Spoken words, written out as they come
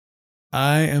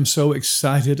I am so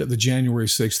excited that the January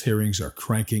 6th hearings are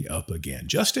cranking up again,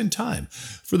 just in time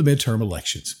for the midterm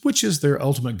elections, which is their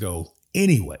ultimate goal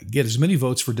anyway. Get as many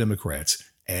votes for Democrats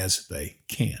as they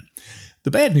can.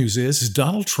 The bad news is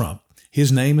Donald Trump,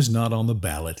 his name is not on the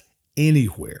ballot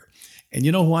anywhere. And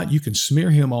you know what? You can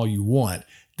smear him all you want.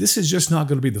 This is just not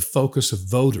going to be the focus of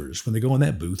voters when they go in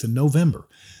that booth in November.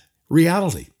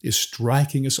 Reality is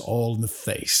striking us all in the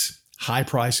face. High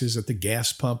prices at the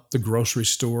gas pump, the grocery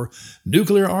store,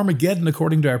 nuclear Armageddon,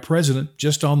 according to our president,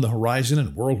 just on the horizon,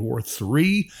 and World War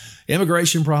III,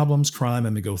 immigration problems, crime,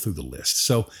 and we go through the list.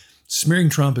 So smearing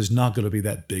Trump is not going to be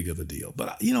that big of a deal.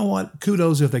 But you know what?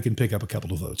 Kudos if they can pick up a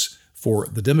couple of votes for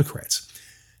the Democrats.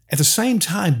 At the same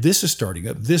time, this is starting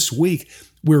up this week.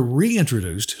 We're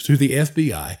reintroduced to the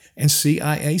FBI and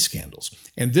CIA scandals.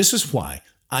 And this is why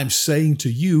I'm saying to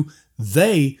you,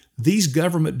 these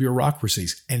government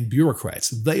bureaucracies and bureaucrats,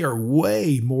 they are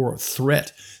way more a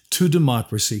threat to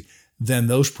democracy than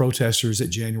those protesters at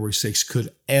January 6th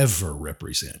could ever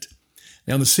represent.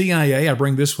 Now, in the CIA, I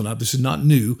bring this one up. This is not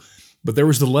new, but there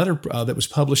was the letter that was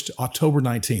published October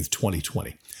 19th,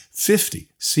 2020. 50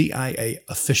 CIA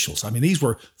officials. I mean, these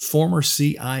were former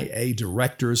CIA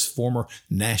directors, former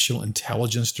national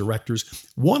intelligence directors.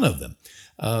 One of them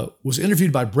was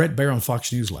interviewed by Brett Baer on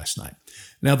Fox News last night.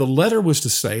 Now, the letter was to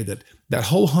say that that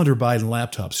whole Hunter Biden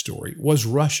laptop story was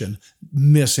Russian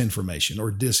misinformation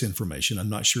or disinformation. I'm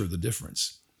not sure of the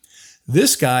difference.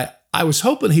 This guy, I was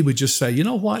hoping he would just say, you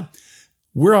know what?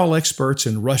 We're all experts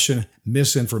in Russian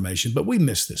misinformation, but we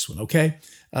missed this one, okay?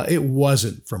 It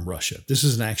wasn't from Russia. This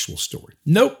is an actual story.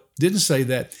 Nope, didn't say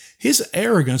that. His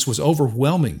arrogance was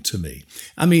overwhelming to me.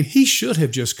 I mean, he should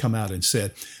have just come out and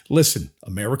said, listen,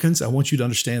 Americans, I want you to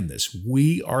understand this.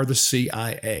 We are the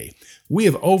CIA. We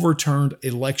have overturned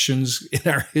elections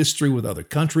in our history with other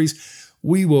countries.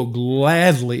 We will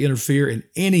gladly interfere in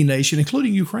any nation,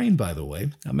 including Ukraine, by the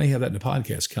way. I may have that in the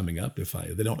podcast coming up if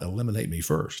they don't eliminate me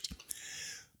first.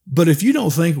 But if you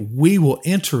don't think we will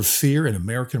interfere in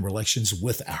American elections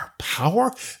with our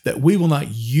power, that we will not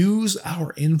use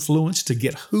our influence to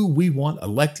get who we want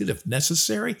elected if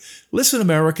necessary, listen,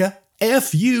 America,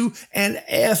 F you and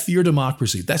F your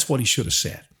democracy. That's what he should have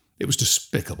said. It was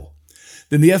despicable.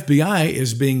 Then the FBI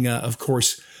is being, of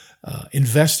course,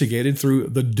 investigated through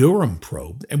the Durham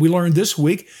probe. And we learned this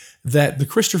week that the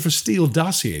Christopher Steele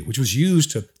dossier, which was used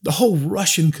to, the whole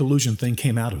Russian collusion thing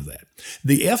came out of that.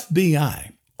 The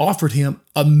FBI offered him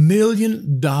 $1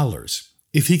 million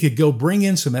if he could go bring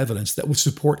in some evidence that would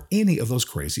support any of those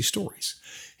crazy stories.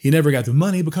 He never got the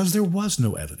money because there was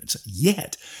no evidence.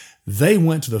 Yet, they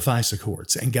went to the FISA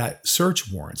courts and got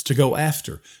search warrants to go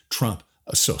after Trump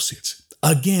associates.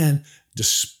 Again,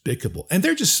 despicable. And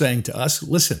they're just saying to us,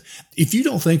 listen, if you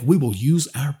don't think we will use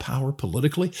our power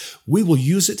politically, we will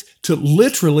use it to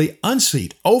literally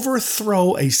unseat,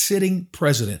 overthrow a sitting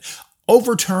president,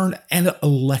 overturn an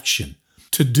election,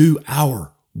 to do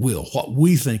our will, what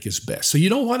we think is best. So you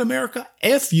know what, America?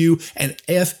 F you and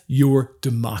F your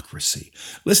democracy.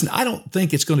 Listen, I don't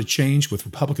think it's going to change with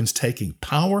Republicans taking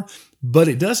power, but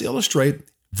it does illustrate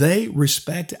they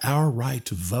respect our right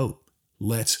to vote.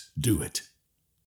 Let's do it.